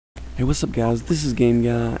Hey, what's up guys, this is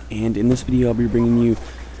GameGuyy, and in this video I'll be bringing you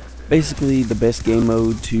basically the best game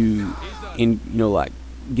mode to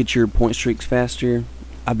get your point streaks faster.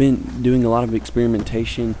 I've been doing a lot of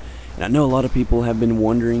experimentation, and I know a lot of people have been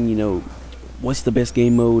wondering, what's the best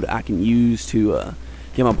game mode I can use to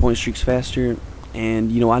get my point streaks faster.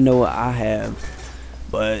 And I know I have,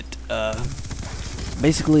 but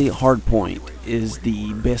basically hardpoint is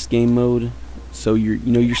the best game mode. So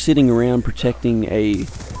you're sitting around protecting a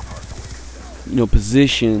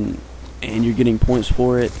position, and you're getting points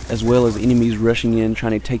for it, as well as enemies rushing in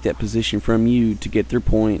trying to take that position from you to get their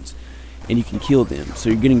points, and you can kill them. So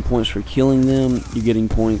you're getting points for killing them, you're getting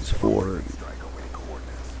points for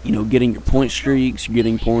getting your point streaks, you're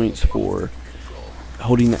getting points for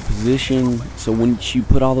holding that position. So once you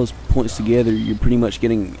put all those points together, you're pretty much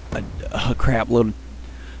getting a crap load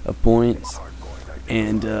of points.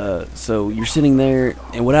 And so you're sitting there,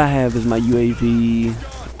 and what I have is my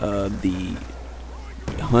UAV, the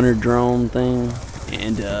hunter drone thing,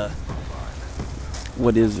 and the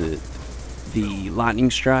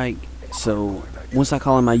lightning strike. So once I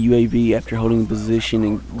call in my UAV after holding the position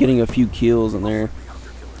and getting a few kills in there,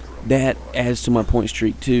 that adds to my point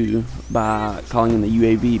streak too by calling in the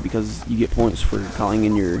UAV, because you get points for calling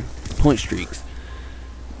in your point streaks.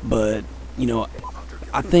 But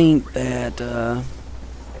I think that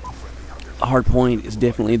hardpoint is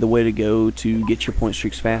definitely the way to go to get your point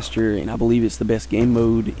streaks faster, and I believe it's the best game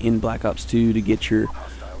mode in Black Ops 2 to get your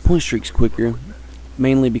point streaks quicker,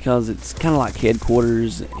 mainly because it's kind of like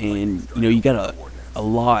headquarters, and you got a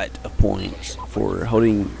lot of points for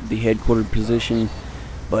holding the headquarters position.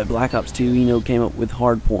 But Black Ops 2 came up with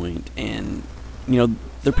hardpoint, and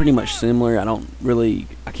they're pretty much similar. I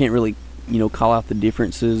can't really call out the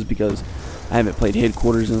differences because I haven't played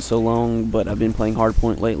headquarters in so long, but I've been playing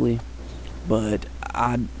hardpoint lately. But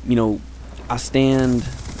I stand,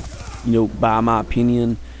 by my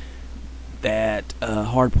opinion that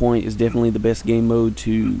hardpoint is definitely the best game mode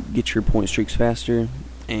to get your point streaks faster.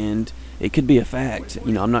 And it could be a fact.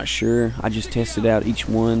 I'm not sure. I just tested out each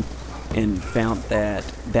one and found that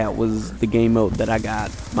that was the game mode that I got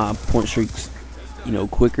my point streaks,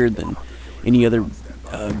 quicker than any other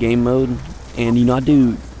game mode. And I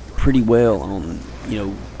do pretty well on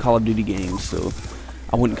Call of Duty games, so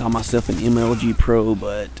I wouldn't call myself an MLG pro,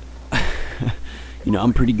 but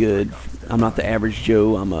I'm pretty good. I'm not the average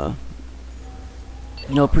Joe. I'm a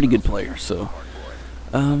pretty good player. So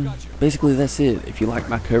basically that's it. If you like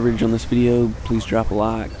my coverage on this video, please drop a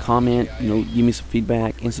like, comment, give me some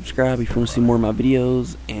feedback, and subscribe if you want to see more of my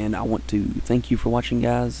videos. And I want to thank you for watching,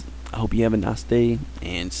 guys. I hope you have a nice day,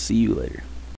 and see you later.